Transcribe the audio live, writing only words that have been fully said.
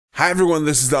Hi everyone,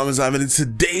 this is DomisLive, and in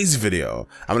today's video,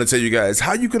 I'm going to tell you guys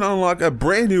how you can unlock a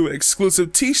brand new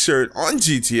exclusive t-shirt on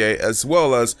GTA, as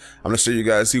well as I'm going to show you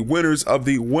guys the winners of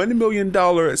the $1 million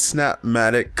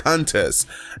Snapmatic contest.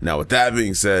 Now with that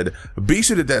being said, be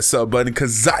sure to hit that sub button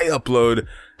because I upload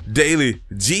daily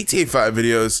GTA 5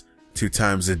 videos 2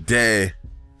 times a day.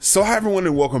 So hi everyone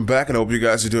and welcome back, and I hope you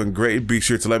guys are doing great. Be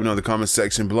sure to let me know in the comment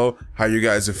section below how you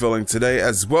guys are feeling today,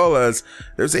 as well as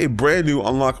there's a brand new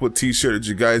unlockable t-shirt that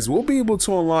you guys will be able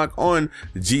to unlock on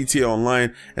GTA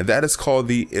Online, and that is called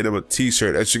the ENEMA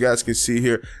t-shirt. As you guys can see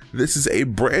here, this is a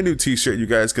brand new t-shirt. You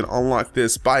guys can unlock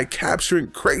this by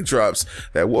capturing crate drops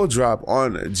that will drop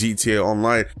on GTA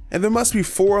Online, and there must be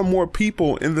 4 or more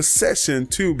people in the session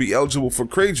to be eligible for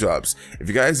crate drops. If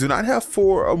you guys do not have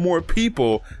 4 or more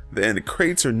people, then the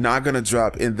crates are not going to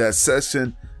drop in that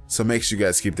session, so make sure you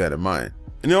guys keep that in mind.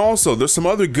 And then also, there's some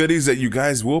other goodies that you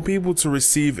guys will be able to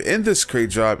receive in this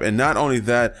crate drop, and not only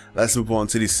that, let's move on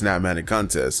to the Snapmatic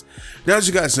contest. Now, as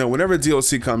you guys know, whenever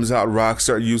DLC comes out,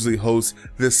 Rockstar usually hosts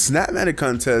the Snapmatic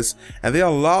contest, and they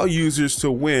allow users to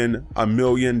win $1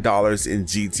 million in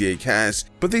GTA cash.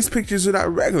 But these pictures are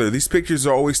not regular. These pictures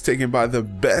are always taken by the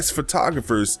best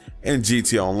photographers in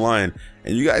GTA Online.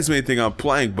 And you guys may think I'm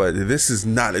playing, but this is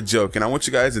not a joke. And I want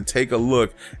you guys to take a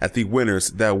look at the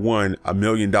winners that won $1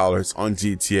 million on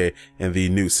GTA in the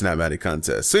new Snapmatic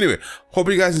contest. So anyway, hope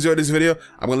you guys enjoyed this video.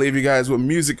 I'm going to leave you guys with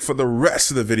music for the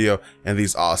rest of the video and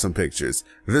these awesome pictures.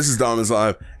 This is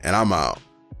DomisLive, and I'm out.